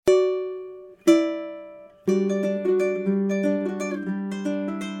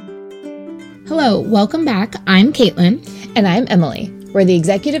Hello, welcome back. I'm Caitlin. And I'm Emily. We're the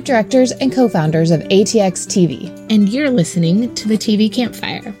executive directors and co-founders of ATX TV. And you're listening to the TV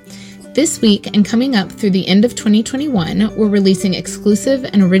Campfire. This week and coming up through the end of 2021, we're releasing exclusive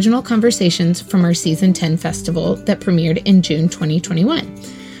and original conversations from our Season 10 festival that premiered in June 2021.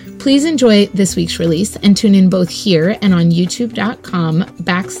 Please enjoy this week's release and tune in both here and on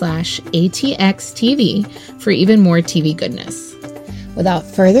youtube.com/ATXTV for even more TV goodness. Without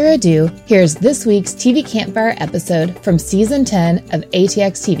further ado, here's this week's TV Campfire episode from Season 10 of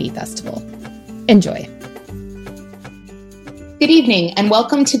ATX TV Festival. Enjoy. Good evening and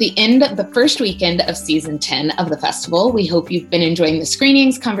welcome to the end of the first weekend of Season 10 of the festival. We hope you've been enjoying the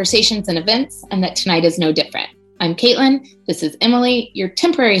screenings, conversations, and events, and that tonight is no different. I'm Caitlin, this is Emily, your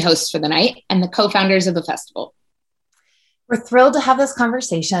temporary host for the night, and the co-founders of the festival. We're thrilled to have this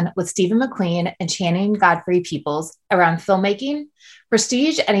conversation with Stephen McQueen and Channing Godfrey Peoples around filmmaking,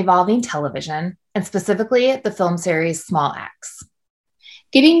 prestige and evolving television, and specifically the film series Small Axe.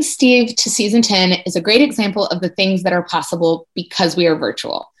 Getting Steve to Season 10 is a great example of the things that are possible because we are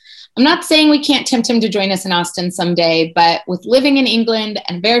virtual. I'm not saying we can't tempt him to join us in Austin someday, but with living in England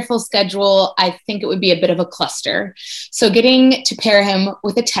and a very full schedule, I think it would be a bit of a cluster. So getting to pair him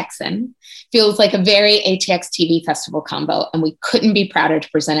with a Texan feels like a very ATX TV festival combo, and we couldn't be prouder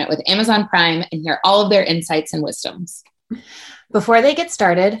to present it with Amazon Prime and hear all of their insights and wisdoms. Before they get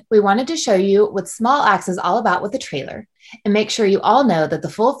started, we wanted to show you what Small Axe is all about with the trailer and make sure you all know that the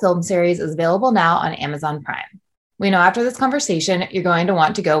full film series is available now on Amazon Prime. We know after this conversation, you're going to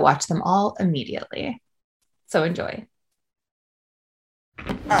want to go watch them all immediately. So enjoy.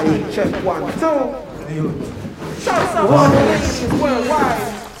 Check 1, 2. Shout out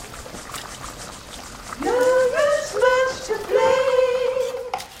worldwide. No, there's much to play,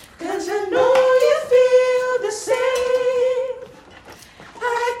 'cause I know you feel the same. I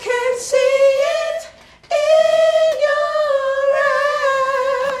can see it in your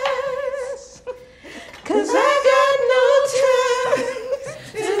eyes, 'cause I got no time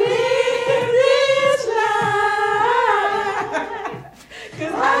to live this life,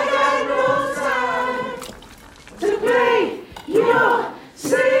 'cause I got no time to play your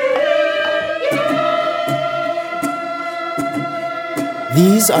sin.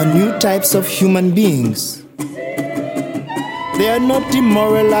 These are new types of human beings. They are not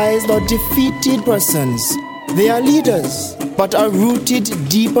demoralized or defeated persons. They are leaders, but are rooted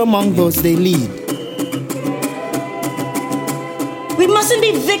deep among those they lead. We mustn't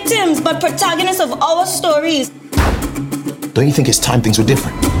be victims, but protagonists of our stories. Don't you think it's time things were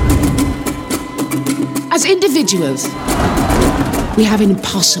different? As individuals, we have an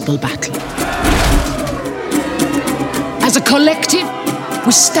impossible battle. As a collective,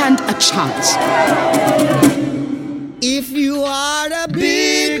 we stand a chance. If you are a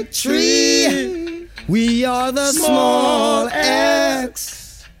big tree, we are the small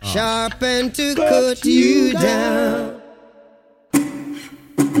axe, sharpened to cut you down.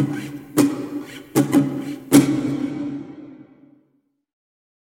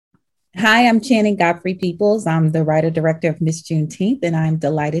 Hi, I'm Channing Godfrey Peoples. I'm the writer-director of Miss Juneteenth, and I'm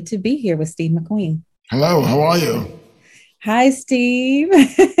delighted to be here with Steve McQueen. Hello, how are you? Hi, Steve.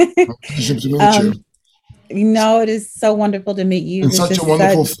 Pleasure to meet you. You know, it is so wonderful to meet you. It's such a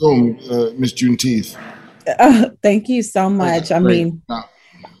wonderful film, Miss Juneteenth. Thank you so much. Great.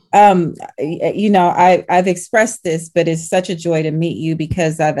 You know, I've expressed this, but it's such a joy to meet you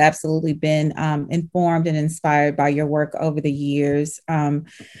because I've absolutely been informed and inspired by your work over the years.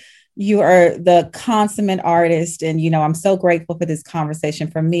 You are the consummate artist. And, you know, I'm so grateful for this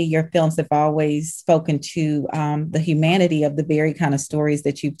conversation. For me, your films have always spoken to the humanity of the very kind of stories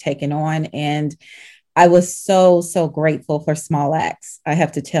that you've taken on. And I was so grateful for Small Axe. I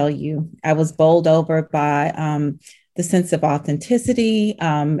have to tell you, I was bowled over by the sense of authenticity.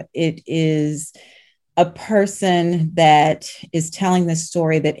 It is a person that is telling this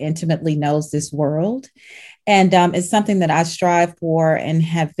story that intimately knows this world. And it's something that I strive for and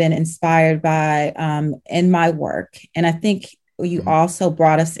have been inspired by in my work. And I think you also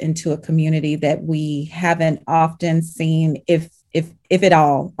brought us into a community that we haven't often seen, if at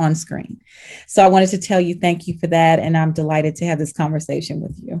all, on screen. So I wanted to tell you thank you for that. And I'm delighted to have this conversation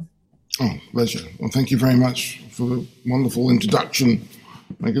with you. Oh, pleasure. Well, thank you very much for the wonderful introduction.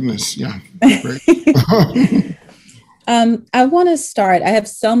 My goodness. Yeah. Great. I want to start. I have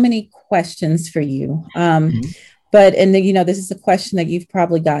so many questions for you. But, and you know, this is a question that you've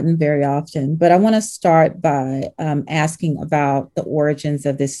probably gotten very often, but I want to start by asking about the origins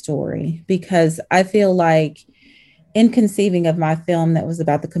of this story, because I feel like in conceiving of my film that was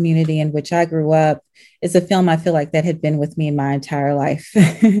about the community in which I grew up, it's a film I feel like that had been with me my entire life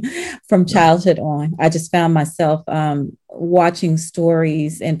from childhood on. I just found myself watching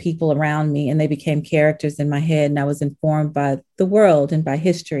stories and people around me, and they became characters in my head. And I was informed by the world and by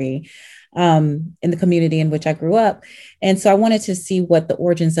history in the community in which I grew up. And so I wanted to see what the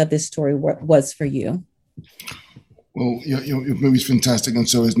origins of this story was for you. Well, your movie's fantastic, and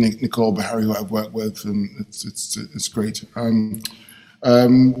so is Nicole Beharie, who I've worked with, and it's great. It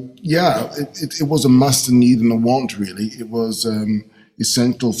was a must and need and a want, really. It was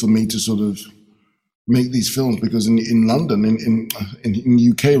essential for me to sort of make these films because in London, in the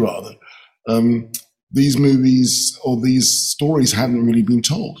UK rather, these movies or these stories hadn't really been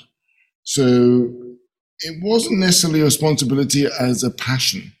told. So it wasn't necessarily a responsibility as a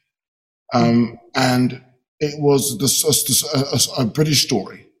passion, and it was a British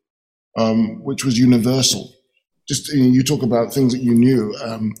story, which was universal. Just you talk about things that you knew,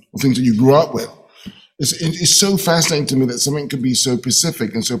 or things that you grew up with. It's so fascinating to me that something could be so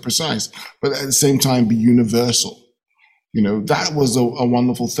specific and so precise, but at the same time be universal. That was a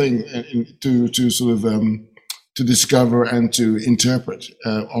wonderful thing to sort of to discover and to interpret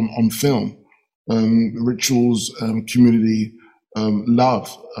on film. Rituals, community,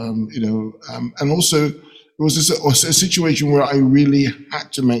 love, and also. It was a situation where I really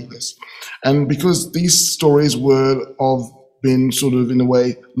had to make this. And because these stories have been sort of, in a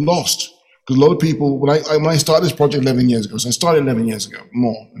way, lost. Because a lot of people, when I started this project 11 years ago, so I started 11 years ago,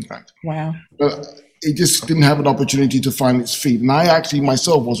 more, in fact. Wow. But it just didn't have an opportunity to find its feet. And I actually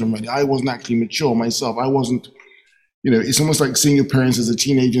myself wasn't ready. I wasn't actually mature myself. I wasn't, it's almost like seeing your parents as a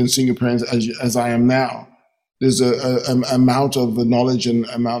teenager and seeing your parents as I am now. There's an amount of the knowledge and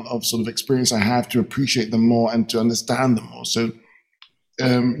amount of sort of experience I have to appreciate them more and to understand them more. So,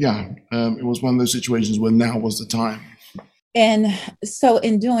 it was one of those situations where now was the time. And so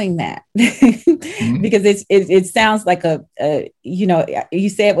in doing that, because it sounds like you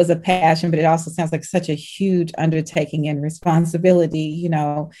say it was a passion, but it also sounds like such a huge undertaking and responsibility,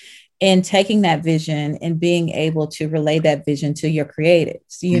 in taking that vision and being able to relay that vision to your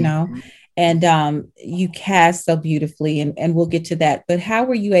creatives, And you cast so beautifully, and we'll get to that. But how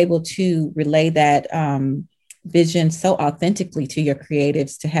were you able to relay that vision so authentically to your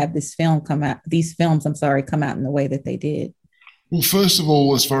creatives to have these films come out in the way that they did? Well, first of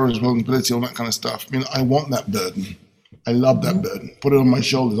all, as far as vulnerability, all that kind of stuff, I want that burden. I love that burden. Put it on my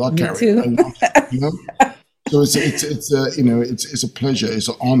shoulders. I'll carry it. I want it, So it's a pleasure. It's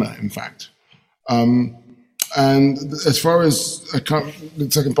an honor, in fact. And as far as the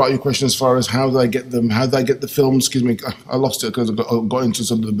second part of your question, as far as how did I get the films? Excuse me, I lost it because I got into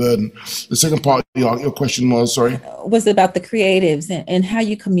some of the burden. The second part of your question was, sorry, was about the creatives and how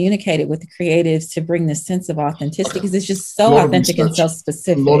you communicated with the creatives to bring this sense of authenticity, because it's just so authentic and so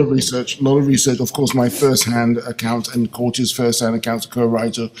specific. A lot of research. Of course, my first-hand account and Court's first-hand account,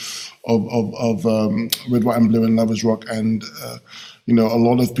 co-writer of Red, White, and Blue and Lovers Rock, and a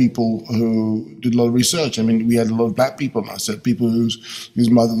lot of people who did a lot of research. We had a lot of Black people, I said, people whose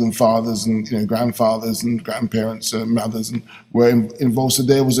mothers and fathers and grandfathers and grandparents, mothers, and were involved. So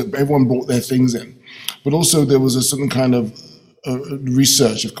everyone brought their things in, but also there was a certain kind of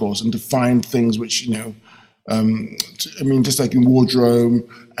research, of course, and to find things which just like in wardrobe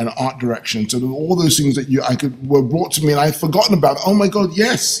and art direction. So all those things that were brought to me, and I'd forgotten about. Oh my God,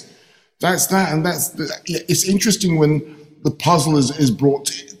 yes, that's that, and it's interesting when the puzzle is brought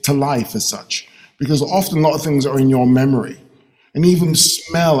to life as such, because often a lot of things are in your memory, and even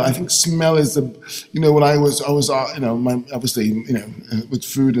smell. I think smell is when I was obviously with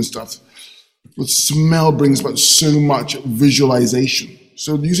food and stuff, with smell brings about so much visualization.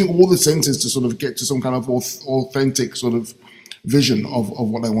 So using all the senses to sort of get to some kind of authentic sort of vision of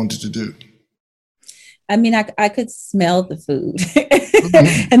what I wanted to do. I could smell the food.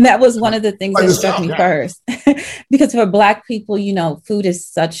 And that was one of the things that struck me first. Because for Black people, food is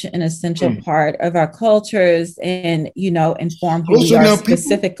such an essential part of our cultures and, inform who we are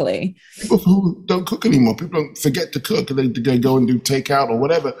specifically. People who don't cook anymore, people don't forget to cook, they go and do takeout or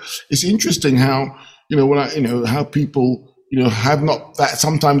whatever. It's interesting how, how people, have not, that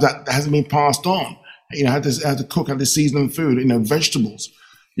sometimes that hasn't been passed on. How to cook, how to season food, vegetables.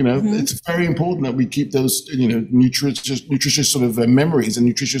 It's very important that we keep those, nutritious sort of memories and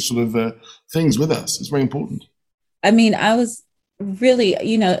nutritious sort of things with us. It's very important. I was really,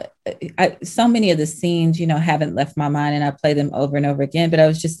 so many of the scenes, haven't left my mind, and I play them over and over again. But I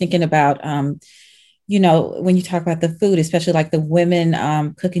was just thinking about, you know, when you talk about the food, especially like the women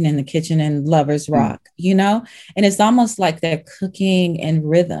cooking in the kitchen in Lovers Rock, you know, and it's almost like they're cooking in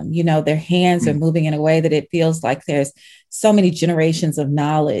rhythm, you know, their hands are moving in a way that it feels like there's so many generations of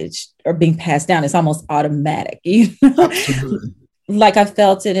knowledge are being passed down. It's almost automatic, you know. Absolutely. Like I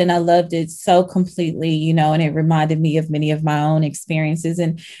felt it and I loved it so completely, you know, and it reminded me of many of my own experiences.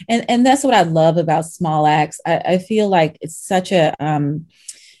 And that's what I love about Small Axe. I feel like it's such a,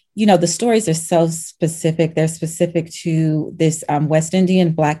 you know, the stories are so specific. They're specific to this West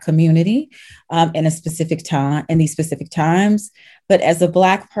Indian Black community in a specific time, in these specific times. But as a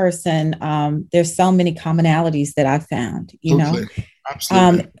Black person, there's so many commonalities that I found, you know.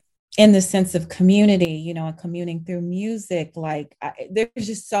 Absolutely. In the sense of community, you know, and communing through music, like there's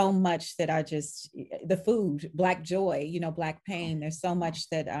just so much that the food, Black joy, you know, Black pain. There's so much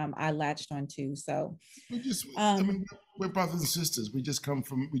that I latched onto. So I mean, we're brothers and sisters. We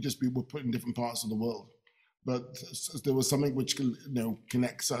were put in different parts of the world, but there was something which, you know,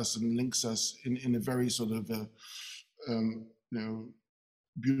 connects us and links us in a very sort of, you know,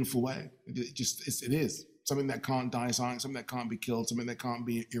 beautiful way. It is. Something that can't die, something that can't be killed, something that can't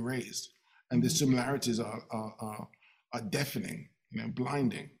be erased. And the similarities are deafening, you know,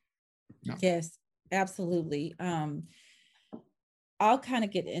 blinding. Yeah. Yes, absolutely. I'll kind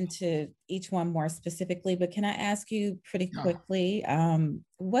of get into each one more specifically, but can I ask you pretty quickly,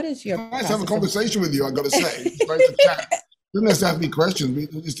 what is your nice to have a conversation with you, I got to say. It's great to chat. Doesn't necessarily have to be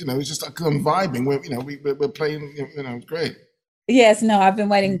questions. We just, you know, it's just like I'm vibing. We're playing, you know, it's great. Yes, no, I've been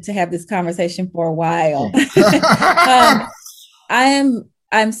waiting to have this conversation for a while.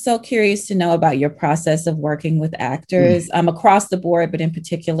 I'm so curious to know about your process of working with actors across the board, but in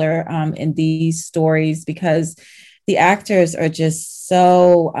particular in these stories, because the actors are just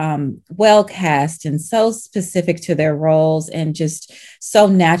so well cast and so specific to their roles and just so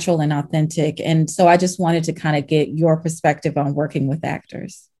natural and authentic. And so I just wanted to kind of get your perspective on working with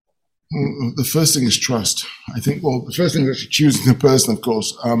actors. The first thing is trust. I think, well, the first thing is actually choosing the person, of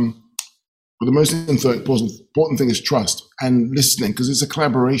course. But the most important thing is trust and listening, because it's a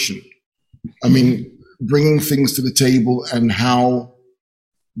collaboration. I mean, bringing things to the table and how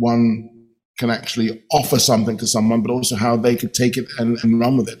one can actually offer something to someone, but also how they could take it and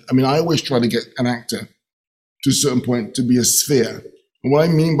run with it. I mean, I always try to get an actor to a certain point to be a sphere. And what I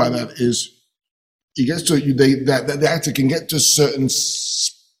mean by that is he gets to that the actor can get to a certain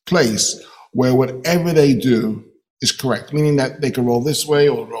place where whatever they do is correct, meaning that they can roll this way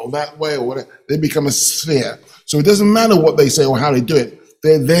or roll that way or whatever. They become a sphere. So it doesn't matter what they say or how they do it.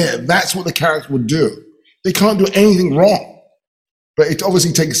 They're there. That's what the character would do. They can't do anything wrong. But it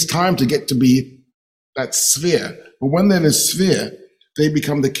obviously takes time to get to be that sphere. But when they're in a sphere, they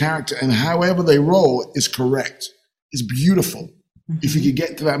become the character, and however they roll is correct. It's beautiful. If you could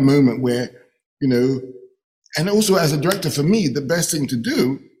get to that moment where, you know, and also as a director, for me, the best thing to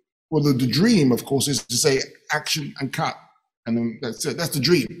do, well, the dream, of course, is to say action and cut, and then that's it. That's the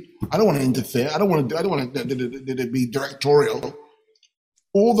dream. I don't want to interfere. I don't want to be directorial.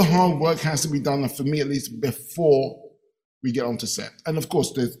 All the hard work has to be done, for me at least, before we get onto set. And of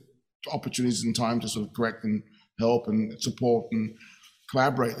course, there's opportunities and time to sort of correct and help and support and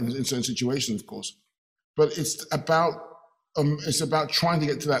collaborate in certain situations, of course. But it's about trying to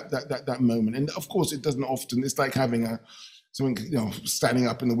get to that moment. And of course, it doesn't often. It's like having something, you know, standing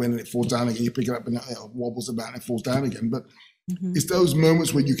up in the wind and it falls down again. You pick it up and it wobbles about and it falls down again. But it's those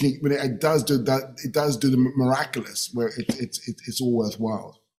moments where when it does do that, it does do the miraculous, where it's all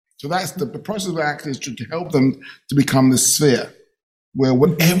worthwhile. So that's the process of acting, is to help them to become the sphere where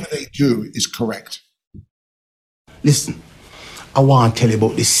whatever they do is correct. Listen, I want to tell you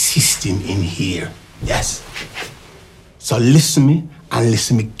about the system in here. Yes. So listen me and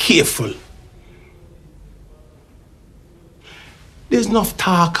listen me careful. There's enough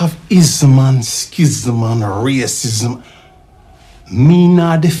talk of ism and schism and racism. Me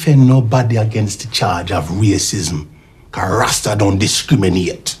not defend nobody against the charge of racism, because Rasta don't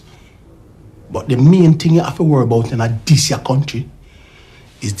discriminate. But the main thing you have to worry about in this country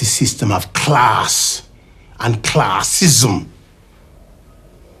is the system of class and classism.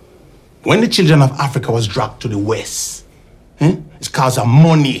 When the children of Africa was dragged to the West, it's because of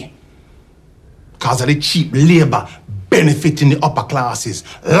money, because of the cheap labor benefiting the upper classes,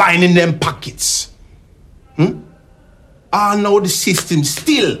 lining them pockets. Now the system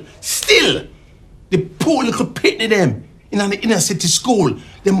still, the poor little pitney them in an inner city school,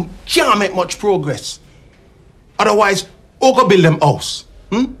 them can't make much progress. Otherwise, who go build them house?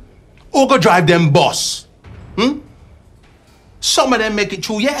 Who go drive them bus? Some of them make it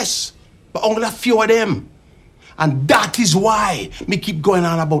through, yes, but only a few of them. And that is why me keep going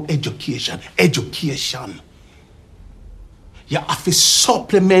on about education. Education. You have to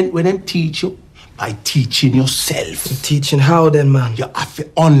supplement when them teach you by teaching yourself. Teaching how then, man? You have to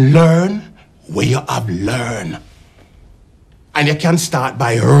unlearn where you have learned. And you can start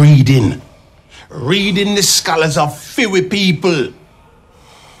by reading. Reading the scholars of few people.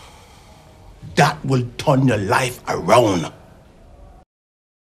 That will turn your life around.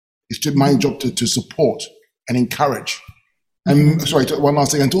 It's my job to support and encourage. And one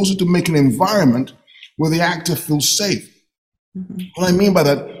last thing, and also to make an environment where the actor feels safe. What I mean by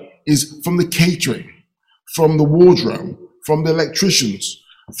that is from the catering, from the wardrobe, from the electricians,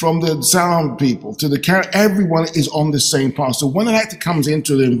 from the sound people to the character, everyone is on the same path. So when an actor comes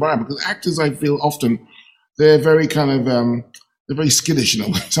into the environment, because actors, I feel often, they're very kind of, they're very skittish in a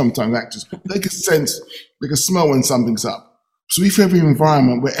way, sometimes actors. They can sense, they can smell when something's up. So if you have an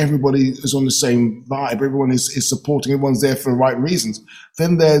environment where everybody is on the same vibe, everyone is supporting, everyone's there for the right reasons,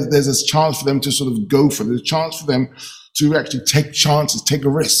 then there's a chance for them to sort of go for it. There's a chance for them to actually take chances, take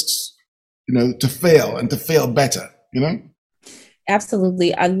risks, to fail and to fail better,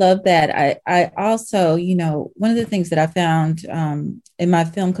 Absolutely. I love that. I also, one of the things that I found in my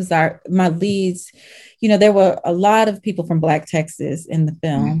film, because my leads, there were a lot of people from Black Texas in the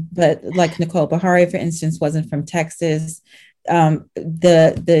film, but like Nicole Beharie, for instance, wasn't from Texas.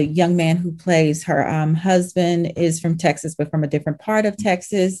 The young man who plays her husband is from Texas, but from a different part of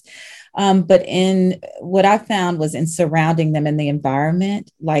Texas. But in what I found was in surrounding them in the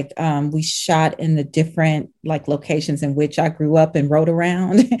environment, like we shot in the different locations in which I grew up and rode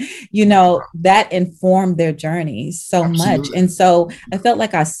around, that informed their journeys so much. And so I felt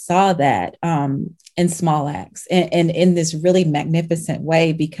like I saw that in Small Axe and in this really magnificent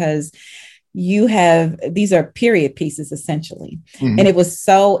way, because these are period pieces essentially. And it was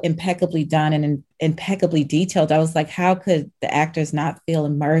so impeccably done and impeccably detailed. I was like, how could the actors not feel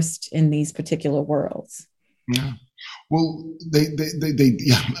immersed in these particular worlds? Yeah. Well, they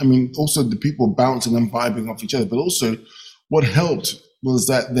I mean, also the people bouncing and vibing off each other, but also what helped was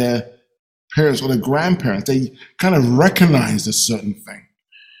that their parents or their grandparents, they kind of recognized a certain thing,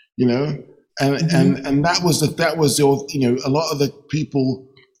 and that was a lot of the people.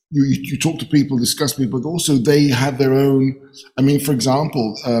 You talk to people, discuss people, but also they have their own. I mean, for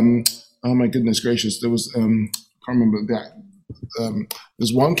example, oh my goodness gracious, there was I can't remember that.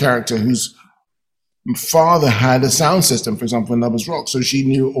 There's one character whose father had a sound system, for example, in Lovers Rock, so she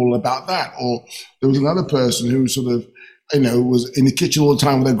knew all about that. Or there was another person who sort of, was in the kitchen all the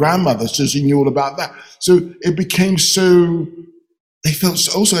time with her grandmother, so she knew all about that. So it became so. They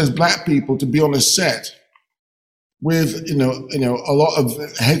felt also as Black people to be on a set with a lot of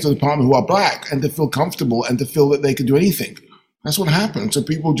heads of the department who are Black, and to feel comfortable and to feel that they could do anything. That's what happened. So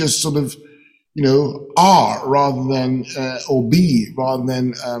people just sort of are rather than or be rather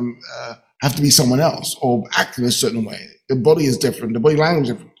than have to be someone else or act in a certain way. The body is different. The body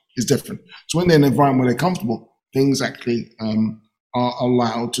language is different. So when they're in an environment where they're comfortable, things actually are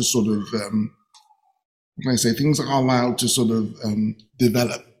allowed to sort of things are allowed to sort of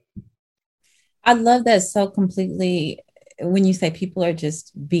develop. I love that so completely when you say people are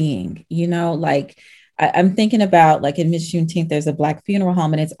just being, I'm thinking about in Miss Juneteenth, there's a Black funeral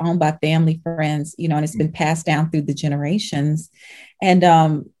home and it's owned by family, friends, and it's been passed down through the generations. And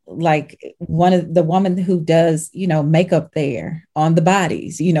one of the woman who does, makeup there on the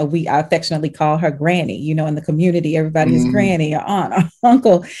bodies, I affectionately call her Granny, in the community, everybody is Granny or aunt or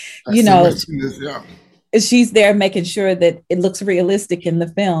uncle, she's there making sure that it looks realistic in the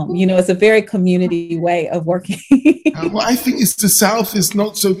film. It's a very community way of working. Well, I think the South is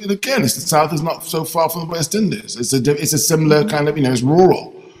not so, again, the South is not so far from the West Indies. It's a similar kind of, it's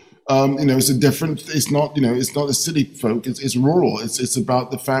rural. It's a different, it's not a city folk, it's rural. It's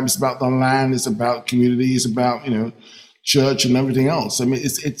about the family, it's about the land, it's about community, it's about, church and everything else. I mean,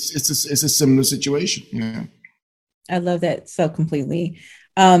 it's a similar situation, I love that so completely.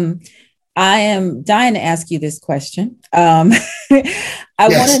 I am dying to ask you this question. I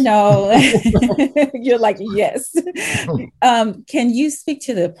want to know, you're like, yes. Can you speak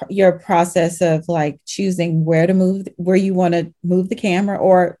to your process of choosing where you want to move the camera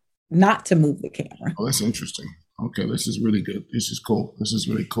or not to move the camera? Oh, that's interesting. Okay, this is really good. This is cool. This is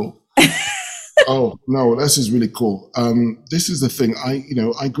really cool. Oh, no, this is really cool. This is the thing.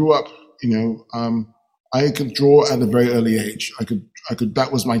 I grew up, I could draw at a very early age. I could,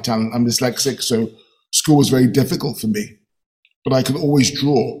 that was my talent. I'm dyslexic, so school was very difficult for me, but I could always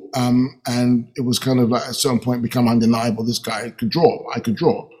draw. And it was kind of at a certain point become undeniable. This guy could draw. I could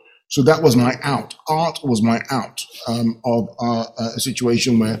draw. So that was my out. Art was my out of a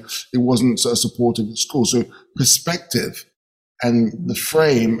situation where it wasn't supported at school. So perspective and the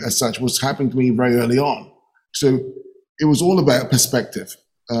frame as such was happening to me very early on. So it was all about perspective.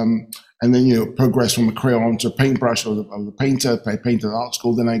 And then, you know, progress from a crayon to a paintbrush. I was a painter, I painted at art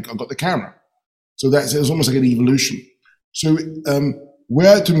school, then I got the camera. So it was almost like an evolution. So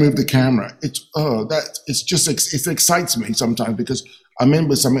where to move the camera, it excites me sometimes because I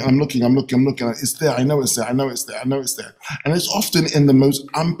remember something, I'm looking, it's there, I know it's there. And it's often in the most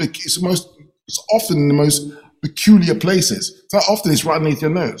often in the most peculiar places. So often it's right underneath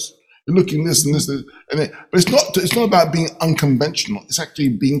your nose. You're looking this and this, but it's not about being unconventional. It's actually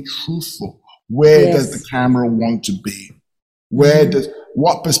being truthful. Where does the camera want to be?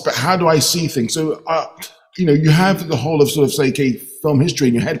 How do I see things? So, you know, you have the whole of sort of, say, okay, film history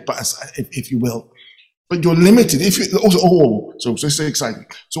in your head, if you will, but you're limited. So it's exciting.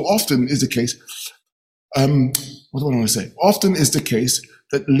 So often is the case, what do I want to say? Often is the case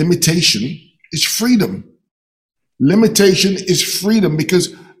that limitation is freedom. Limitation is freedom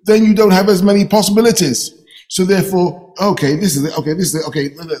because then you don't have as many possibilities. So therefore, this is it,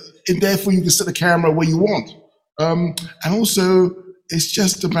 and therefore you can set the camera where you want. And also, it's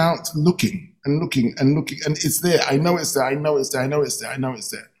just about looking, and it's there. I know it's there.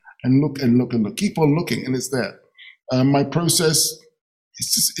 And look. Keep on looking, and it's there. My process,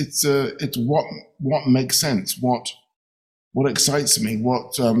 it's what makes sense, what excites me,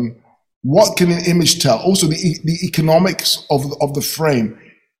 what can an image tell? Also, the economics of the frame.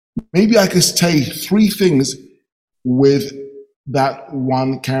 Maybe I could say 3 things with that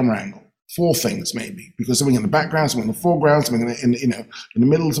one camera angle. 4 things maybe, because something in the background, something in the foreground, something in the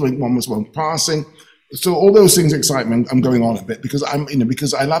middle, something one passing. So all those things excite me. I'm going on a bit because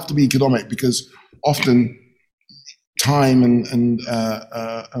because I love to be economic, because often time and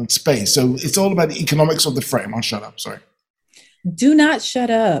space. So it's all about the economics of the frame. I'll shut up. Sorry. Do not shut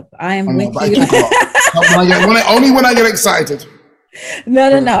up. I am with you. Only when I get excited.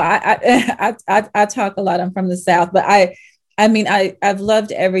 No. I talk a lot. I'm from the South, but I've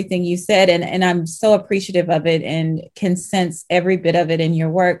loved everything you said, and I'm so appreciative of it and can sense every bit of it in your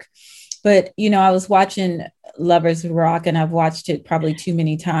work. But, you know, I was watching Lovers Rock, and I've watched it probably too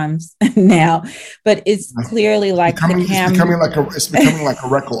many times now, but it's clearly like it's becoming like a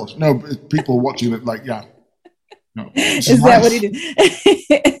record. No, people watching it like, yeah. No, is that what it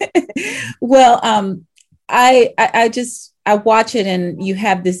is? Well, I watch it, and you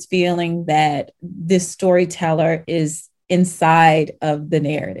have this feeling that this storyteller is inside of the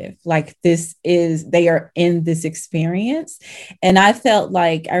narrative. Like they are in this experience. And I felt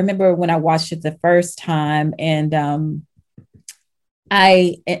like, I remember when I watched it the first time, and I'm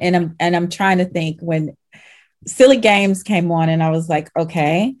trying to think when Silly Games came on, and I was like,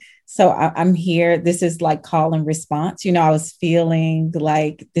 okay, so I'm here. This is like call and response. You know, I was feeling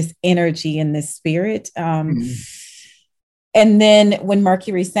like this energy and this spirit. And then when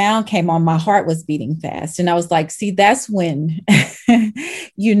Mercury Sound came on, my heart was beating fast. And I was like, see, that's when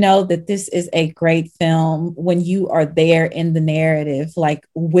you know that this is a great film, when you are there in the narrative, like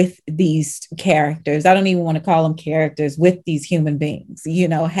with these characters. I don't even want to call them characters, with these human beings, you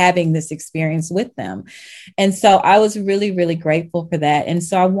know, having this experience with them. And so I was really, really grateful for that. And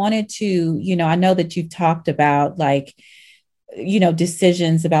so I wanted to, you know, I know that you've talked about like, you know,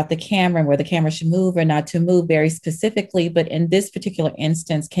 decisions about the camera and where the camera should move or not to move very specifically. But in this particular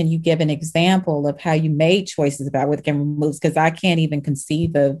instance, can you give an example of how you made choices about where the camera moves? Because I can't even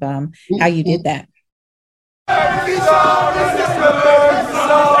conceive of how you did that.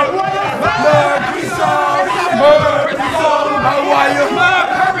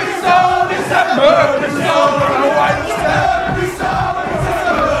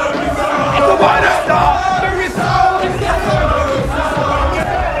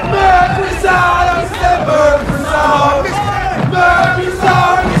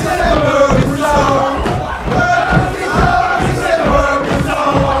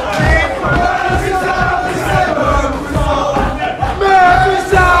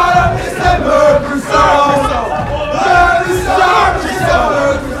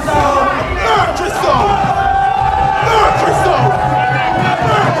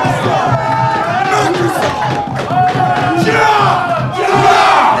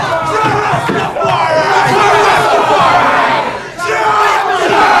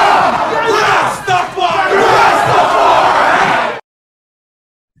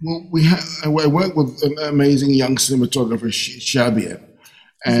 I work with an amazing young cinematographer, Shabir,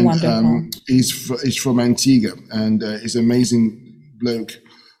 and he's from Antigua, and he's an amazing bloke,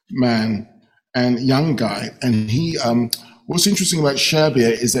 man, and young guy. And he what's interesting about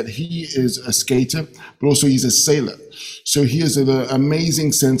Shabir is that he is a skater, but also he's a sailor. So he has an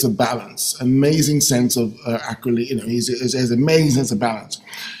amazing sense of balance, amazing sense of equilibrium. He has an amazing sense of balance.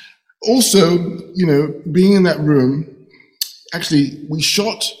 Also, being in that room, actually, we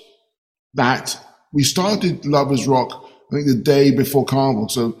started Lovers Rock, I think the day before Carnival.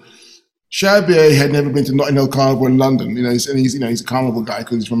 So Shabir had never been to Notting Hill Carnival in London, he's a Carnival guy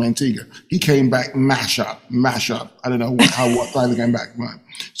because he's from Antigua. He came back mash up. I don't know what time he came back. Right.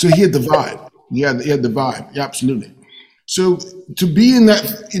 So he had the vibe. He had the vibe. Yeah, absolutely. So to be in that,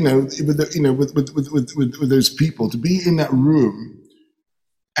 with those people, to be in that room,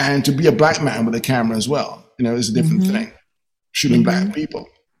 and to be a black man with a camera as well, is a different thing. Shooting black people,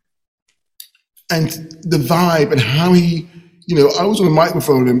 and the vibe and how he. I was on a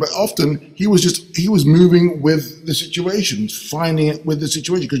microphone with him, but often he was moving with the situation, finding it with the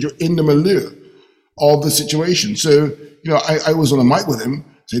situation, because you're in the milieu of the situation. So, I was on a mic with him,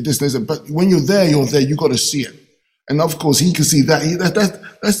 say this, but when you're there, you got to see it. And of course, he could see that.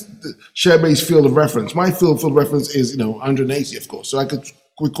 That's Shabir's field of reference. My field of reference is, 180, of course. So I could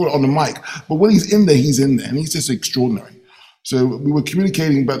record it on the mic. But when he's in there, and he's just extraordinary. So we were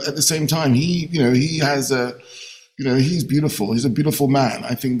communicating, but at the same time, he has a... he's beautiful. He's a beautiful man.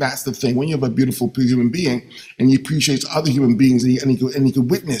 I think that's the thing. When you have a beautiful human being and he appreciates other human beings and he can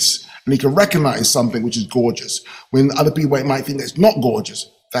witness and he can recognize something which is gorgeous, when other people might think it's not gorgeous,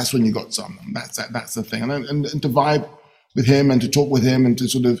 that's when you got something. That's the thing. And to vibe with him and to talk with him and to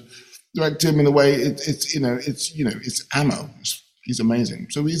sort of direct him in a way, it's ammo. He's amazing.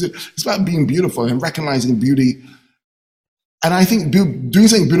 So it's about being beautiful and recognizing beauty. And I think doing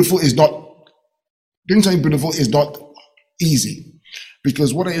something beautiful is not easy,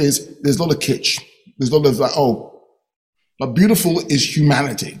 because what it is, there's a lot of kitsch. There's a lot of but beautiful is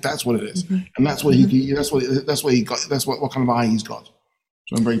humanity. That's what it is, and that's what what kind of eye he's got.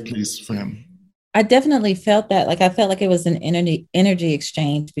 So I'm very pleased for him. I definitely felt that. I felt like it was an energy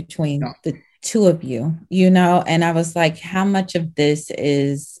exchange between the two of you, and I was like, how much of this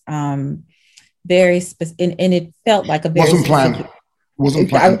is very specific, and it felt like a very wasn't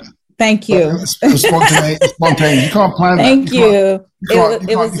planned. Thank you. It was spontaneous. You can't plan that. Thank you.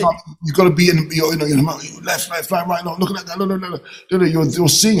 You got to be in your left, right. No, look at that. No. You're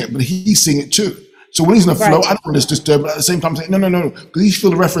seeing it, but he's seeing it too. So when he's in the flow, I don't want to disturb, but at the same time, say, no, because his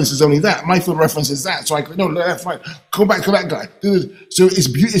field of reference is only that. My field of reference is that. So I go, no, left, right. Go back to that guy. So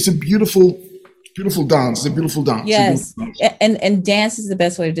it's a beautiful dance. It's a beautiful dance. Yes. And dance is the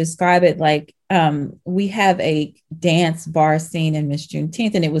best way to describe it. We have a dance bar scene in Miss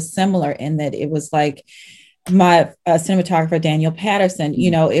Juneteenth, and it was similar in that it was like my cinematographer, Daniel Patterson,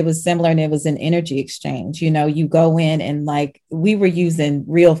 it was similar, and it was an energy exchange. You go in and we were using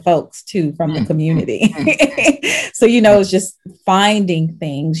real folks too from the community. So, it's just finding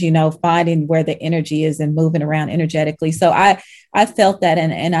things, finding where the energy is and moving around energetically. So I felt that.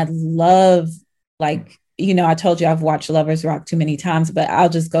 And I love, I told you I've watched Lovers Rock too many times, but I'll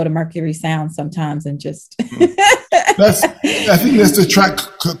just go to Mercury Sound sometimes and just. I think that's the track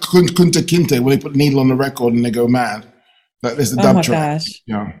Kunta Kinte, when they put Needle on the record and they go mad. There's the dub track. Gosh.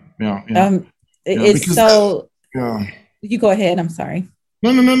 Yeah. It's so. You go ahead. I'm sorry.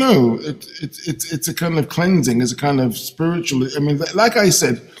 No. It's a kind of cleansing. It's a kind of spiritual. I mean, like I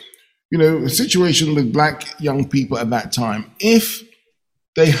said, a situation with black young people at that time, if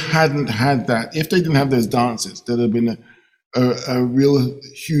they hadn't had that, if they didn't have those dances, there'd have been a real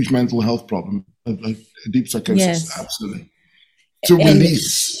huge mental health problem, a deep psychosis. Yes. Absolutely. To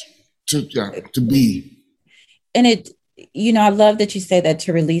release, to be. And it, I love that you say that,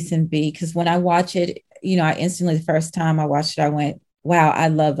 to release and be, because when I watch it, I instantly, the first time I watched it, I went, wow, I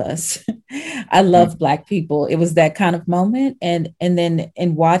love us. I love Black people. It was that kind of moment. And then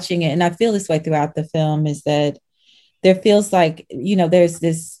in watching it, and I feel this way throughout the film, is that there feels like, there's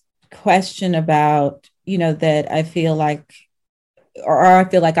this question about, that I feel like, or I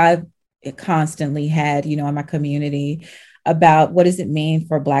feel like I've constantly had, in my community, about what does it mean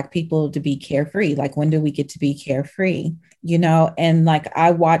for Black people to be carefree? When do we get to be carefree? And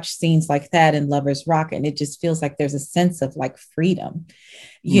I watch scenes like that in Lovers Rock, and it just feels like there's a sense of freedom,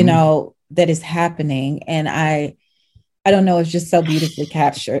 that is happening. And I don't know, it's just so beautifully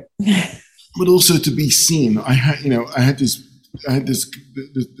captured. But also to be seen. I had this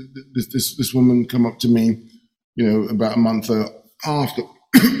woman come up to me, about a month after,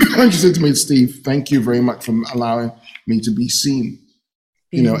 and she said to me, "Steve, thank you very much for allowing me to be seen,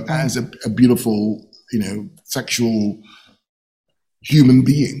 as a beautiful, sexual human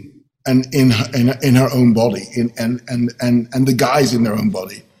being, and in her own body, and the guys in their own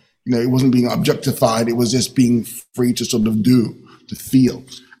body, it wasn't being objectified. It was just being free to sort of to feel.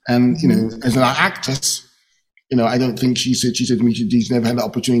 And, as an actress, I don't think she said to me, she's never had the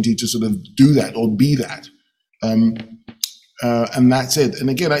opportunity to sort of do that or be that. And that's it. And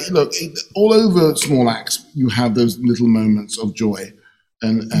again, all over small acts, you have those little moments of joy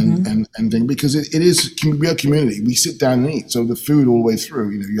and thing, because we are a community. We sit down and eat. So the food all the way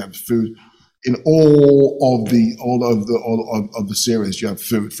through, you have food in all of the series. You have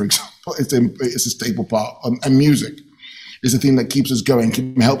food, for example. It's a staple part, and music is the thing that keeps us going,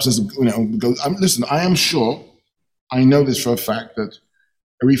 helps us, go. Listen, I am sure, I know this for a fact, that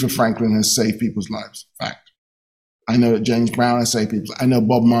Aretha Franklin has saved people's lives. Fact. I know that James Brown has saved people's lives. I know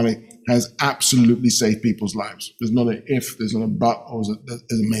Bob Marley has absolutely saved people's lives. There's not an if, there's not a but, or there's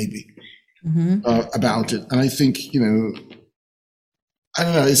a maybe about it. And I think, I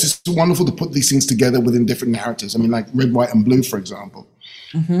don't know, it's just wonderful to put these things together within different narratives. I mean, like Red, White, and Blue, for example,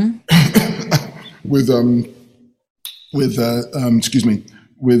 with John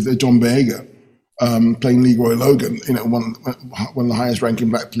Boyega playing Leroy Logan, one of the highest ranking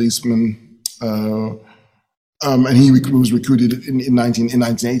black policemen, and he was recruited in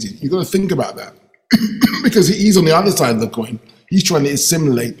 1980. You've got to think about that because he's on the other side of the coin. He's trying to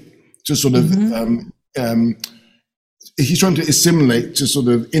assimilate to sort of, he's trying to assimilate to sort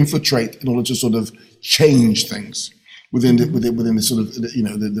of infiltrate in order to sort of change things within the sort of,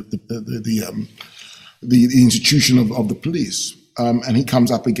 the institution of the police. And he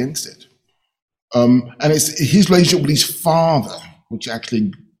comes up against it. And it's his relationship with his father, which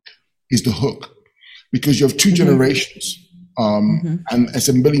actually is the hook. Because you have two generations, and it's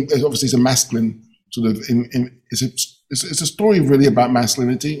a masculine sort of. It's a story really about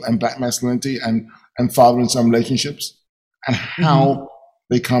masculinity and black masculinity and father and son relationships, and how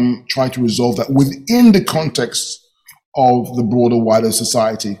they try to resolve that within the context of the broader, wider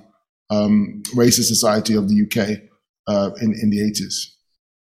society, racist society of the UK in the 80s.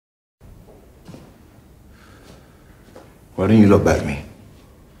 Why don't you look back at me?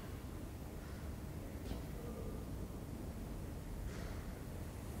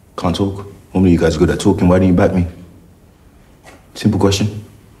 Can't talk? Normally you guys are good at talking. Why don't you back me? Simple question.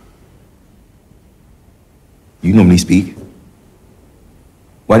 You normally speak.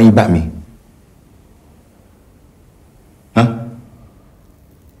 Why don't you back me? Huh?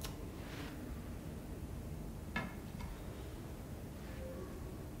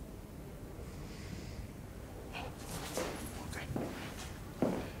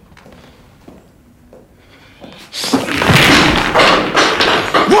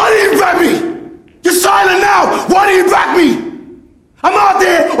 Why do you back me? I'm out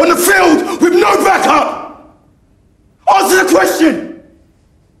there on the field with no backup. Answer the question.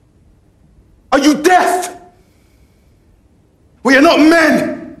 Are you deaf? We are not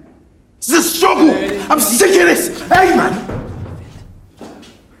men. This is a struggle. I'm sick of this. Hey, man.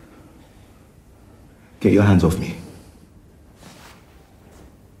 Get your hands off me.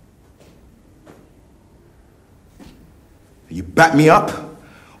 You back me up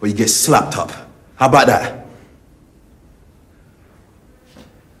or you get slapped up. How about that?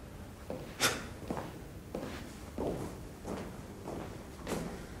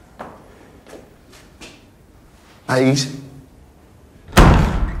 At ease.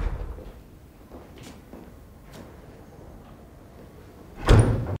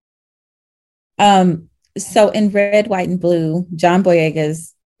 So in Red, White, and Blue, John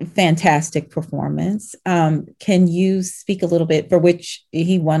Boyega's fantastic performance. Can you speak a little bit, for which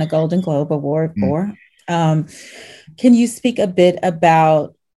he won a Golden Globe Award for? Can you speak a bit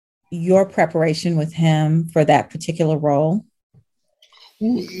about your preparation with him for that particular role?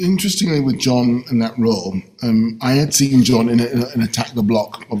 Well, interestingly, with John in that role, I had seen John in Attack the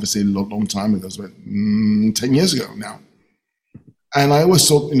Block, obviously a long time ago, so 10 years ago now. And I always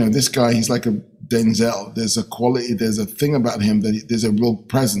thought, this guy, he's like a Denzel. There's a quality, there's a thing about him that there's a real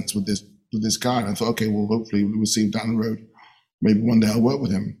presence with this guy. And I thought, okay, well, hopefully we'll see him down the road. Maybe one day I'll work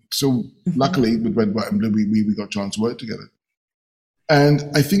with him. So luckily with Red, White, and Blue, we got a chance to work together.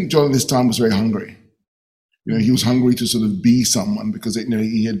 And I think John at this time was very hungry. He was hungry to sort of be someone because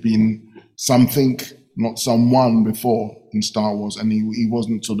he had been something, not someone before in Star Wars, and he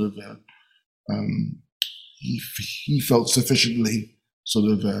wasn't sort of. He felt sufficiently sort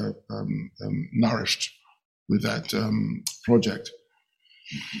of nourished with that project,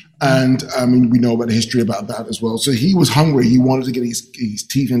 and I mean we know about the history about that as well. So he was hungry. He wanted to get his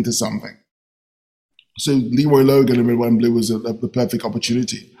teeth into something. So Leroy Logan in Red, White, and Blue was the perfect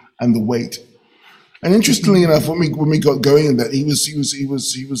opportunity and the weight. And interestingly enough, when we got going in that, he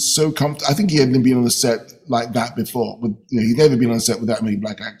was so comfortable. I think he hadn't been on a set like that before. He'd never been on a set with that many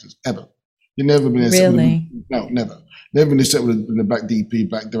black actors ever. He'd never been on a set never been on a set with a black DP,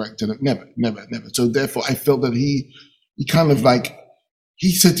 black director. Never. So therefore, I felt that he kind of like,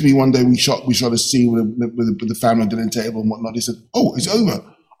 he said to me one day, we shot a scene with the family dinner table and whatnot. He said, "Oh, it's over.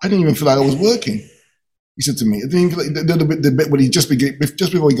 I didn't even feel like I was working." He said to me, I didn't feel like the bit when he just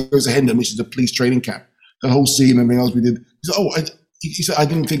before he goes to Hendon, which is the police training camp, that whole scene and everything else we did. He said, he said, I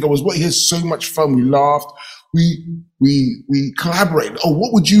didn't think I was working. He had so much fun. We laughed. We collaborated. Oh,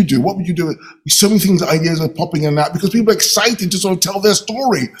 what would you do? What would you do? So many things, ideas are popping in and out because people are excited to sort of tell their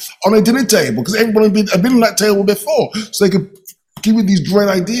story on a dinner table because everyone had been on that table before, so they could give you these great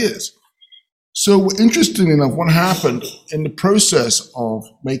ideas. So interestingly enough, what happened in the process of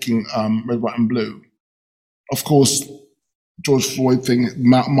making Red, White and Blue, of course, George Floyd thing,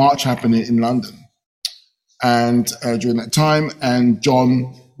 March happened in London. And during that time, and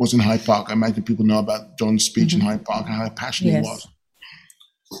John was in Hyde Park. I imagine people know about John's speech in Hyde Park and how passionate he was.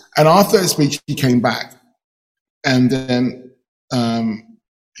 And after that speech, he came back. And then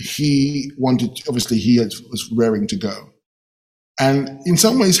he wanted, obviously he was raring to go. And in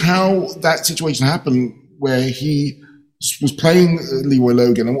some ways, how that situation happened, where he was playing Leroy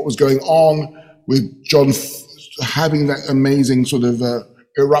Logan and what was going on with John having that amazing sort of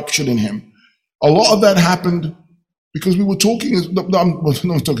eruption in him. A lot of that happened because we were talking, I'm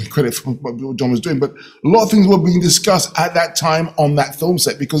not taking credit for what John was doing, but a lot of things were being discussed at that time on that film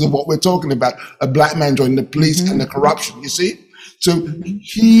set because of what we're talking about, a black man joining the police and the corruption, you see? So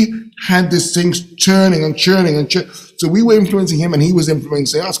he had this thing churning and churning and churning. So we were influencing him and he was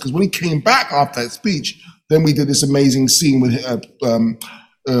influencing us because when he came back after that speech, then we did this amazing scene with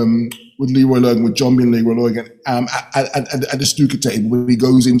Leroy Logan, with John being Leroy Logan, at the snooker table when he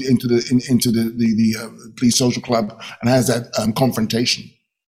goes into the police social club and has that confrontation.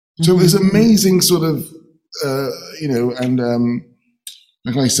 So it was amazing sort of, how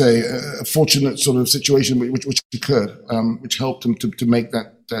can I say, a fortunate sort of situation which occurred, which helped him to make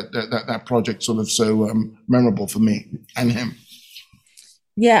that project sort of so memorable for me and him.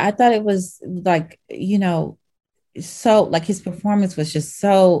 Yeah, I thought it was like, so like his performance was just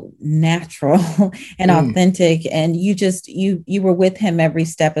so natural and authentic, and you were with him every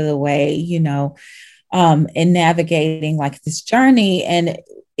step of the way, in navigating like this journey. And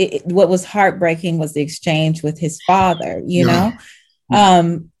what was heartbreaking was the exchange with his father, know.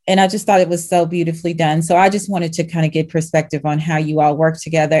 And I just thought it was so beautifully done. So I just wanted to kind of get perspective on how you all work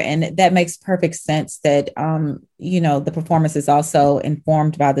together. And that makes perfect sense that, the performance is also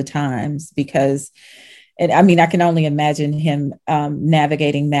informed by the times because, I can only imagine him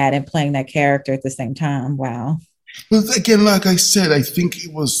navigating that and playing that character at the same time. Wow. Well, again, like I said, I think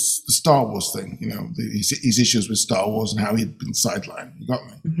it was the Star Wars thing, his issues with Star Wars and how he'd been sidelined. You got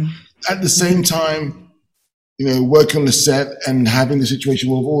me? Mm-hmm. At the same time, working on the set and having the situation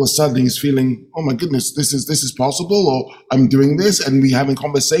where all of a sudden he's feeling, oh my goodness, this is possible, or I'm doing this, and we having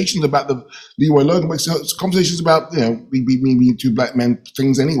conversations about the Leroy Logan, conversations about, we two black men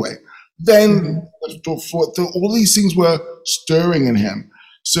things anyway. Then all these things were stirring in him.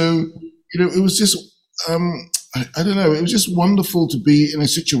 So, it was just, I don't know, it was just wonderful to be in a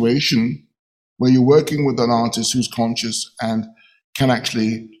situation where you're working with an artist who's conscious and can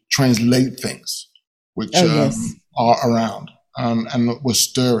actually translate things which are around and were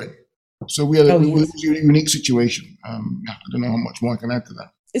stirring. So we had a unique situation. I don't know how much more I can add to that.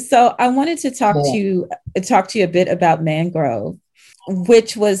 So I wanted to talk to you a bit about Mangrove,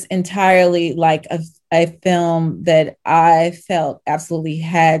 which was entirely like a film that I felt absolutely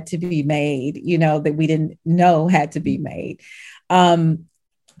had to be made, that we didn't know had to be made.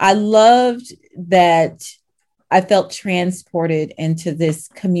 I loved that I felt transported into this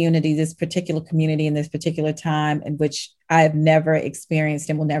community, this particular community in this particular time in which I have never experienced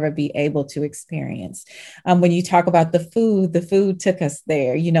and will never be able to experience. When you talk about the food took us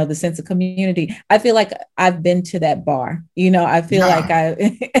there, the sense of community. I feel like I've been to that bar, I feel like I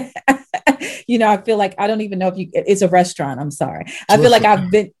feel like I don't even know if it's a restaurant. I'm sorry. I feel like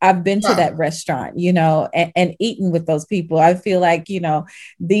I've been to that restaurant, and eaten with those people. I feel like,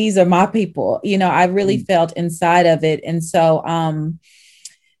 these are my people, I really felt inside of it. And so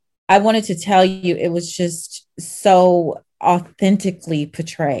I wanted to tell you, it was just so authentically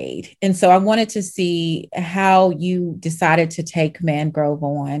portrayed. And so I wanted to see how you decided to take Mangrove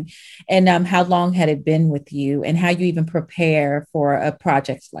on, and how long had it been with you, and how you even prepare for a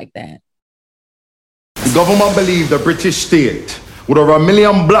project like that. The government believes the British state, with over 1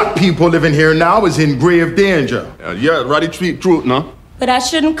 million black people living here now, is in grave danger. Yeah, right, truth, no? But that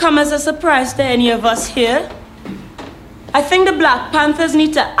shouldn't come as a surprise to any of us here. I think the Black Panthers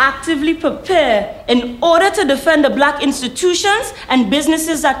need to actively prepare in order to defend the black institutions and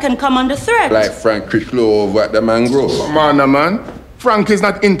businesses that can come under threat. Like Frank Critchlow over at the Mangrove. Come on, man. Frank is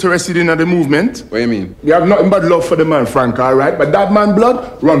not interested in the movement. What do you mean? We have nothing but love for the man, Frank, all right? But that man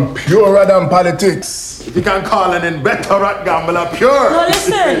blood run purer than politics. If you can call an inveterate gambler pure. No,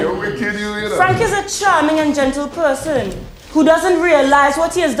 listen. You're wicked, you know. Frank is a charming and gentle person who doesn't realize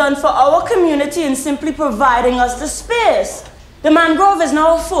what he has done for our community in simply providing us the space. The Mangrove is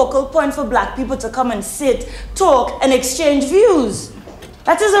now a focal point for black people to come and sit, talk, and exchange views.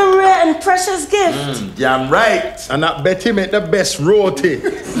 That is a rare and precious gift. Damn right. And that Betty make the best roti.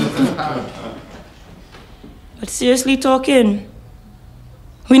 But seriously talking,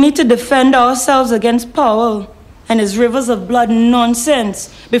 we need to defend ourselves against Powell and his rivers of blood nonsense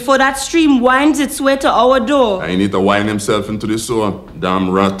before that stream winds its way to our door. I need to wind himself into the sewer. Damn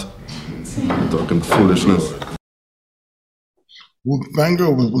rat. Talking foolishness. Well,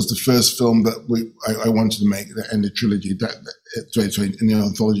 Mangrove was the first film that I wanted to make in the trilogy, in the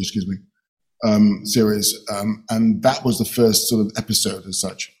anthology, series, and that was the first sort of episode as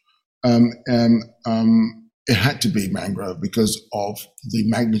such. It had to be Mangrove because of the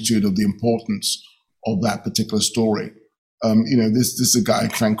magnitude of the importance of that particular story. This is a guy,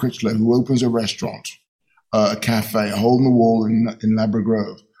 Frank Critchlow, who opens a restaurant, a cafe, a hole in the wall in Ladbroke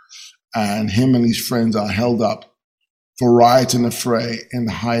Grove, and him and his friends are held up for riot and affray in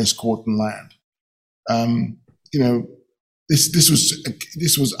the highest court in the land.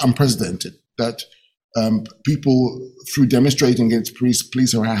 This was unprecedented. That people, through demonstrating against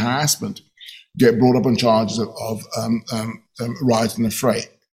police harassment, get brought up on charges of riot and affray.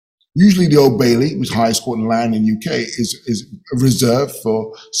 Usually, the Old Bailey, which is the highest court in the land in the UK, is reserved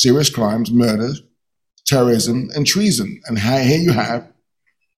for serious crimes, murder, terrorism, and treason. And here you have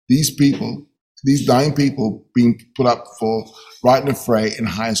these people. These 9 people being put up for riot and affray in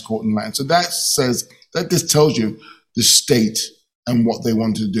the highest court in the land. So that just tells you the state and what they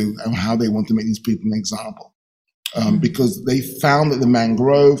want to do and how they want to make these people an example. Because they found that the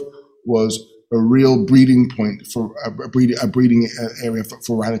Mangrove was a real breeding point for a breeding area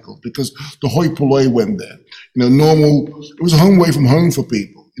for radicals, because the hoi polloi went there. It was a home away from home for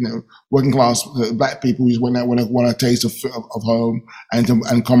people. Working class black people just want a taste of home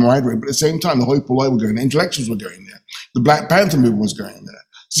and camaraderie. But at the same time, the hoi polloi were going there, intellectuals were going there, the Black Panther movement was going there,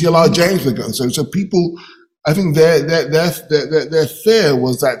 CLR James would go. So people, I think their fear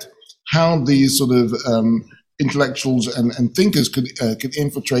was that how these sort of intellectuals and thinkers could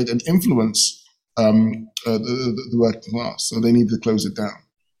infiltrate and influence the working class. So they needed to close it down.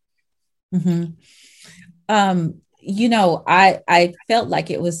 Mm-hmm. I felt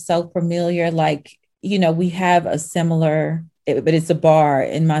like it was so familiar. Like, we have a similar, but it's a bar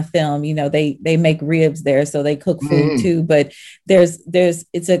in my film. They make ribs there, so they cook food too. But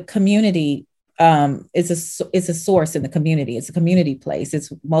it's a community. It's a source in the community. It's a community place.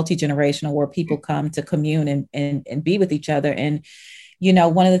 It's multi-generational where people come to commune and be with each other. And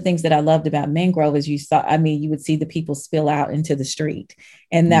one of the things that I loved about Mangrove is you would see the people spill out into the street,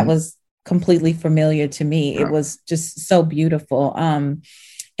 and that was completely familiar to me. It was just so beautiful. And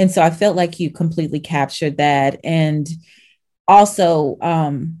so I felt like you completely captured that. And also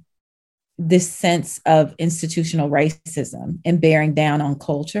this sense of institutional racism and bearing down on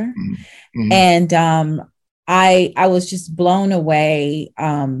culture. Mm-hmm. And I was just blown away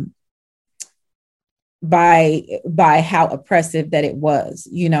by how oppressive that it was,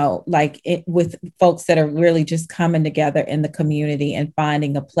 with folks that are really just coming together in the community and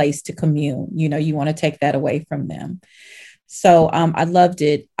finding a place to commune. You want to take that away from them. So I loved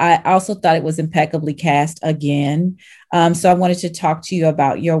it. I also thought it was impeccably cast again. So I wanted to talk to you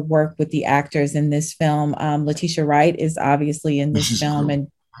about your work with the actors in this film. Letitia Wright is obviously in this film and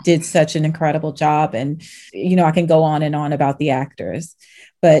did such an incredible job. And, I can go on and on about the actors.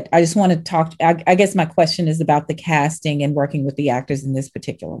 But I just want to talk, I guess my question is about the casting and working with the actors in this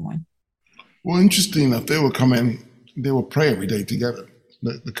particular one. Well, interesting enough, they would pray every day together,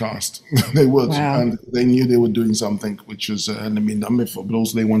 the cast. They would. Wow. And they knew they were doing something which was hadn't been done before, but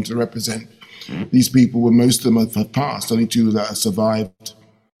also they wanted to represent these people where most of them have passed. Only 2 that have survived,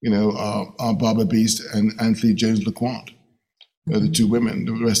 are Barbara Beast and Anthony James LaQuant. The 2 women,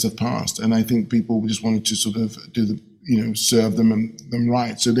 the rest have passed. And I think people just wanted to sort of serve them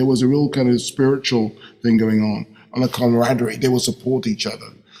right. So there was a real kind of spiritual thing going on a camaraderie. They would support each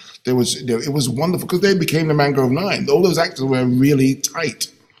other. It was wonderful because they became the Mangrove Nine. All those actors were really tight.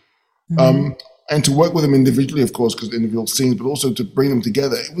 Mm-hmm. And to work with them individually, of course, because individual scenes, but also to bring them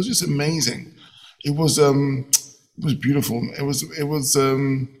together, it was just amazing. It was It was beautiful. It was.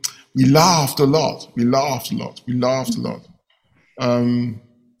 We laughed a lot.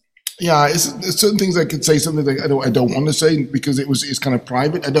 Yeah, it's certain things I could say, something that I don't want to say because it's kind of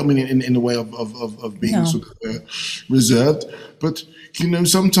private. I don't mean it in the way of being sort of reserved, but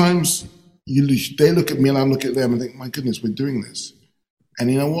sometimes they look at me and I look at them and think, my goodness, we're doing this,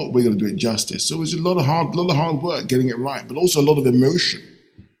 and you know what, we're going to do it justice. So it was a lot of hard work getting it right, but also a lot of emotion.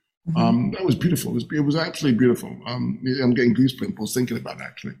 That was beautiful. It was absolutely beautiful. I'm getting goosebumps thinking about it,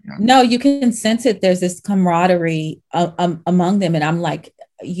 actually. Yeah. No, you can sense it. There's this camaraderie among them, and I'm like,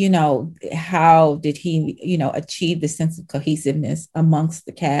 how did he, achieve the sense of cohesiveness amongst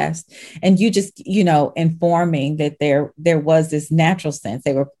the cast? And you just, informing that there was this natural sense.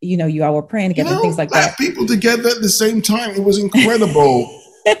 They were, you all were praying together and things like that. People together at the same time. It was incredible.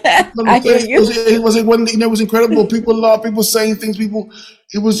 I hear you. It was incredible. People laughed, people saying things,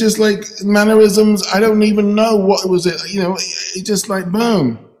 it was just like mannerisms. I don't even know what it was. It just like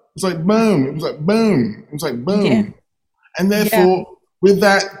boom. It was like boom. It was like boom. It was like boom. Yeah. And therefore, with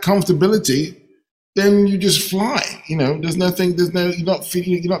that comfortability, then you just fly. You're not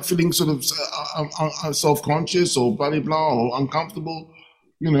feeling sort of self-conscious or blah blah or uncomfortable,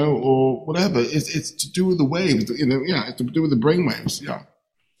 or whatever. It's to do with the waves. It's to do with the brain waves. Yeah.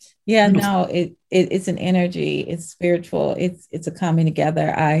 Yeah, no, it's an energy. It's spiritual. It's a coming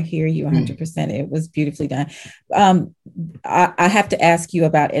together. I hear you 100%. It was beautifully done. I have to ask you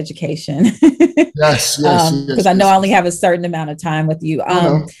about education. Yes. Because I know I only have a certain amount of time with you.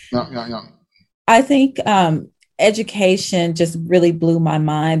 I think education just really blew my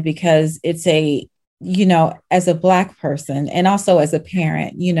mind because it's as a Black person and also as a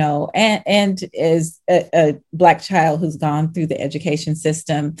parent, and as a Black child who's gone through the education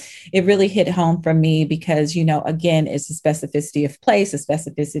system, it really hit home for me because, again, it's the specificity of place, the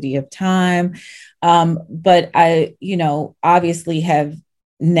specificity of time. But I, obviously have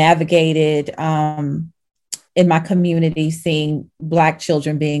navigated in my community, seeing Black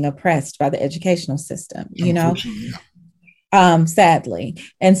children being oppressed by the educational system, sadly.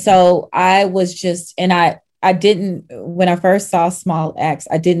 And so I was just, and I didn't, when I first saw Small Axe,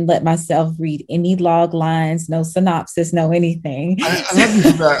 I didn't let myself read any log lines, no synopsis, no anything. I love you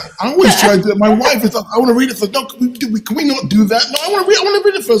for that. I always try to do it. My wife is like, I want to read it first. No, can we not do that? No, I want to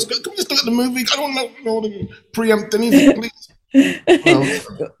read it first. Can we just look at the movie? I don't know to preempt anything, please. Well,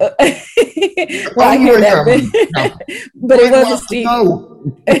 I hear that, but it was a Steve.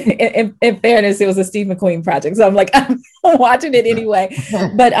 In fairness, it was a Steve McQueen project, so I'm like, I'm watching it anyway.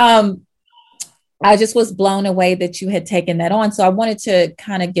 But I just was blown away that you had taken that on. So I wanted to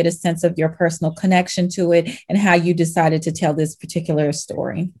kind of get a sense of your personal connection to it and how you decided to tell this particular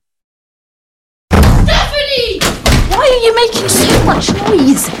story. Stephanie! Why are you making so much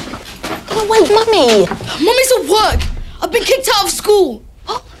noise? Oh, wait, Mummy! Mummy's at work! I've been kicked out of school!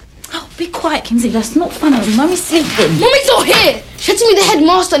 What? Oh, be quiet, Kingsley. That's not funny. Mummy's sleeping. Mummy's not here! She had to meet the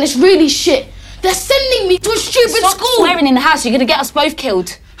headmaster and it's really shit. They're sending me to a stupid school! Stop swearing in the house. You're going to get us both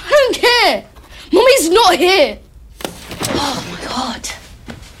killed. I don't care! Mummy's not here! Oh, my God.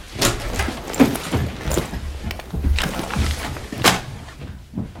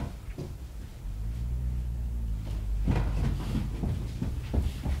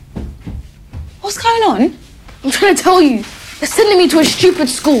 What's going on? I'm trying to tell you. They're sending me to a stupid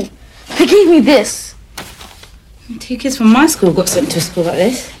school. They gave me this. 2 kids from my school got sent to a school like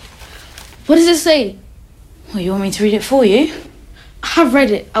this. What does it say? Well, you want me to read it for you? I've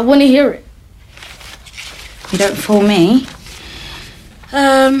read it. I want to hear it. You don't fool me.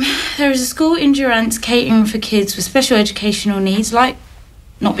 There is a school in Durance catering for kids with special educational needs, like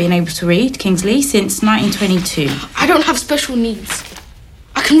not being able to read, Kingsley, since 1922. I don't have special needs.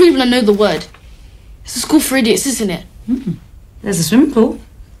 I can read when I know the word. It's a school for idiots, isn't it? There's a swimming pool.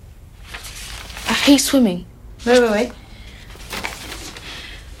 I hate swimming. Wait.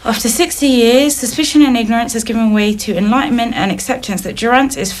 After 60 years, suspicion and ignorance has given way to enlightenment and acceptance that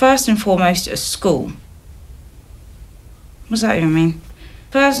Durance is first and foremost a school. What does that even mean?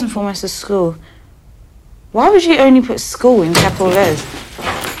 First and foremost a school. Why would you only put school in capital letters?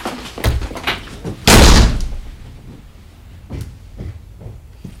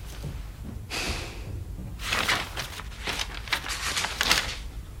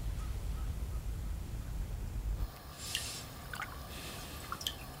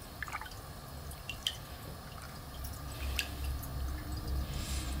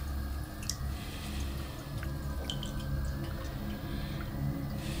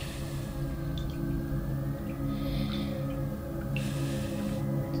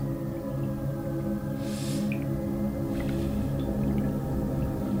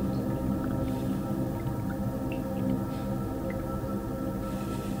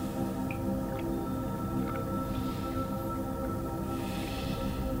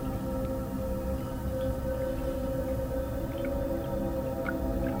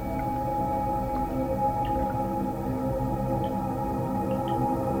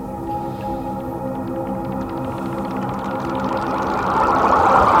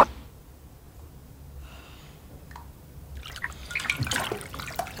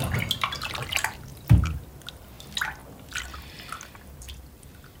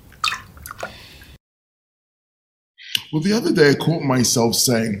 Well, the other day I caught myself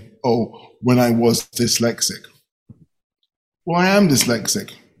saying, "Oh, when I was dyslexic." Well, I am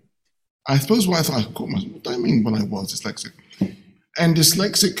dyslexic. I suppose what what do I mean when I was dyslexic? And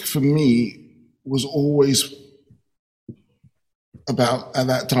dyslexic for me was always about, at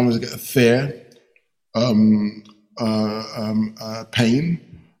that time, was like fear, pain,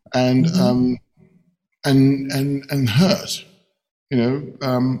 and hurt. You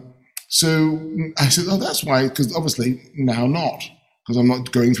know. So I said, "Oh, that's why." Because obviously now not, because I'm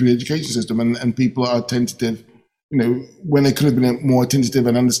not going through the education system, and people are tentative. You know, when they could have been more attentive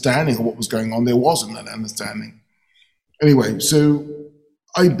and understanding of what was going on, there wasn't that understanding. Anyway, so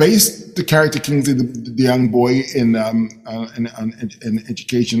I based the character Kingsley, the young boy in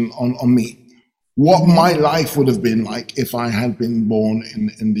education, on me. What my life would have been like if I had been born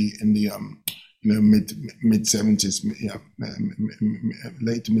in the mid 70s,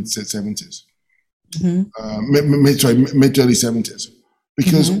 late to mid 70s, mid to early 70s,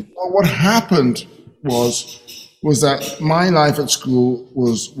 because what happened was that my life at school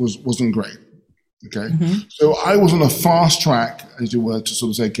wasn't great. Okay, so I was on a fast track, as you were, to sort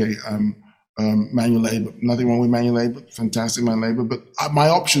of say, okay, manual labor. Nothing wrong with manual labor, fantastic manual labor, but my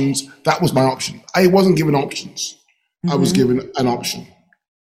options, that was my option. I wasn't given options. I was given an option.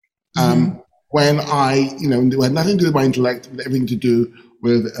 When I, it had nothing to do with my intellect, everything to do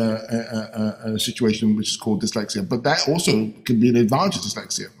with a situation which is called dyslexia. But that also can be an advantage of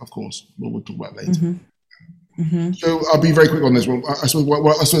dyslexia, of course, what we'll talk about later. So I'll be very quick on this one. I suppose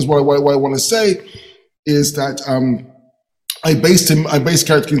what I want to say is that I based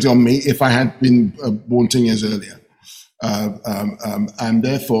character Kingsley on me if I had been born 10 years earlier, and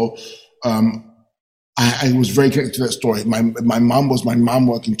therefore I was very connected to that story. My mum was my mum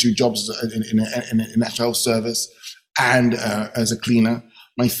working 2 jobs in a National Health Service and as a cleaner.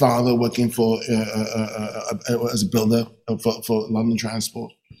 My father working as a builder for London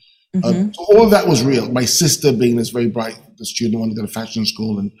Transport. So all of that was real. My sister being this very bright student, wanted to go to fashion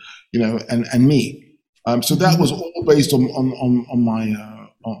school, and and me. So that was all based on my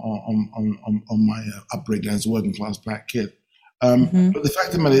upbringing as a working class black kid. But the fact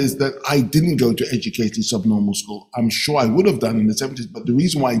of the matter is that I didn't go to educationally subnormal school. I'm sure I would have done in the 70s, but the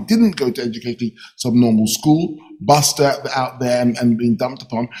reason why I didn't go to educationally subnormal school, bust out there and being dumped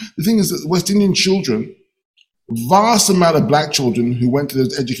upon, the thing is that West Indian children, vast amount of black children who went to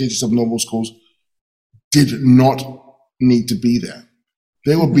those educated subnormal schools did not need to be there.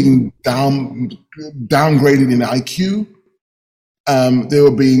 They were being downgraded in IQ. They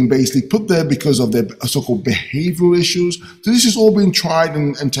were being basically put there because of their so-called behavioral issues. So this has all been tried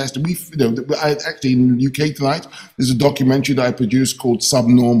and tested. Actually in the UK tonight, there's a documentary that I produced called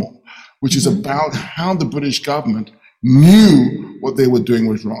Subnormal, which is about how the British government knew what they were doing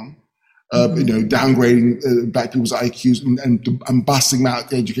was wrong. Downgrading black people's IQs and busting out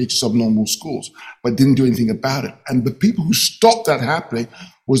the educated subnormal schools, but didn't do anything about it. And the people who stopped that happening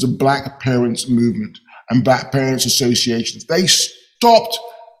was the Black Parents Movement and Black Parents Associations. They stopped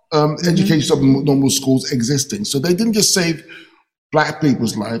educated subnormal schools existing. So they didn't just save black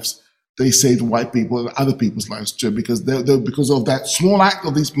people's lives, they saved white people and other people's lives too, because because of that small act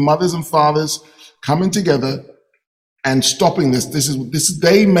of these mothers and fathers coming together and stopping this.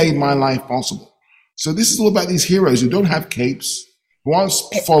 They made my life possible. So this is all about these heroes who don't have capes, who aren't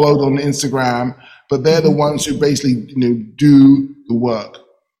followed on Instagram, but they're the ones who basically, do the work.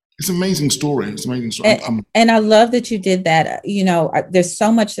 It's an amazing story. It's an amazing story. And I love that you did that. There's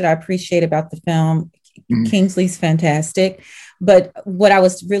so much that I appreciate about the film. Kingsley's fantastic. But what I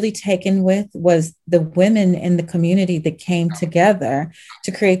was really taken with was the women in the community that came together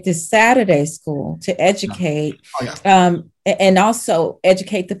to create this Saturday school to educate, and also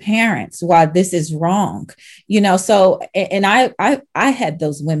educate the parents why this is wrong. So, and I had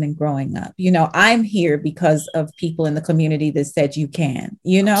those women growing up. I'm here because of people in the community that said you can.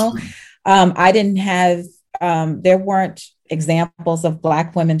 I didn't have. There weren't examples of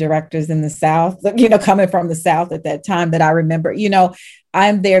Black women directors in the South, coming from the South at that time that I remember.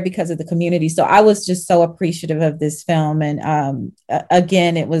 I'm there because of the community. So I was just so appreciative of this film. And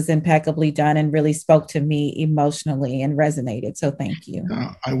again, it was impeccably done and really spoke to me emotionally and resonated. So thank you.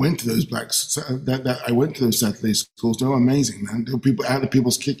 I went to those I went to those Saturday schools. They were amazing, man. There were people out of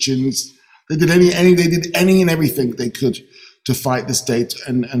people's kitchens. They did any and everything they could to fight the state,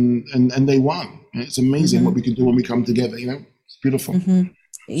 and they won. It's amazing what we can do when we come together. It's beautiful. So,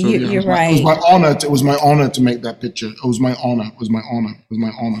 You're right. It was my honor to make that picture. It was my honor.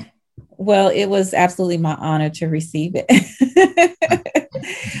 Well, it was absolutely my honor to receive it.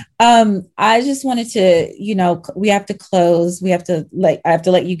 I just wanted to, we have to close. I have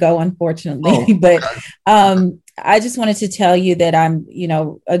to let you go, unfortunately. But I just wanted to tell you that I'm,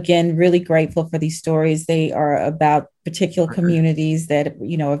 again, really grateful for these stories. They are about particular communities that,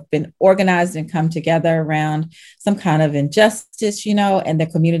 have been organized and come together around some kind of injustice, and the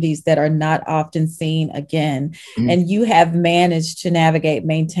communities that are not often seen again. Mm-hmm. And you have managed to navigate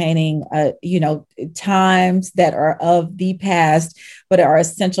maintaining, times that are of the past, but are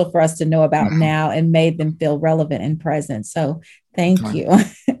essential for us to know about now and made them feel relevant and present. So thank you.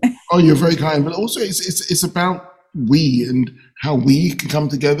 Oh, you're very kind. But also it's about we and how we can come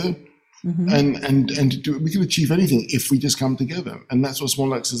together. Mm-hmm. And we can achieve anything if we just come together. And that's what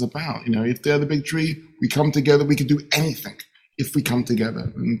Small Axe is about. If they're the big tree, we come together, we can do anything if we come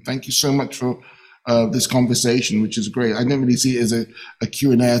together. And thank you so much for this conversation, which is great. I didn't really see it as a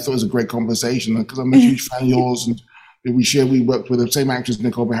Q&A. I thought it was a great conversation because I'm a huge fan of yours. And we worked with the same actress,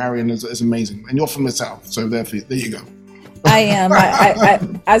 Nicole Beharie, and it's amazing. And you're from the South, so there you go. I am.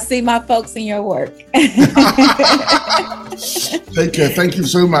 I see my folks in your work. Take care. Thank you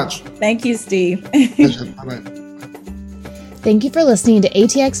so much. Thank you, Steve. Pleasure. Bye-bye. Thank you for listening to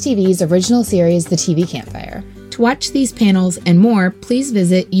ATX TV's original series, The TV Campfire. To watch these panels and more, please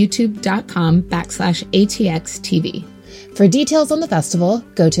visit youtube.com/ATXTV. For details on the festival,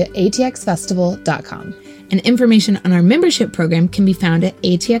 go to atxfestival.com. And information on our membership program can be found at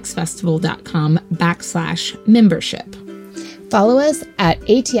atxfestival.com/membership. Follow us at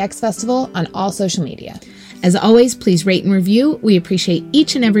ATX Festival on all social media. As always, please rate and review. We appreciate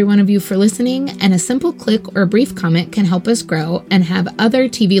each and every one of you for listening, and a simple click or a brief comment can help us grow and have other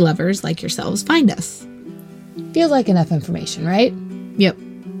TV lovers like yourselves find us. Feels like enough information, right? Yep.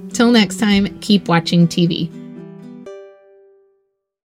 Till next time, keep watching TV.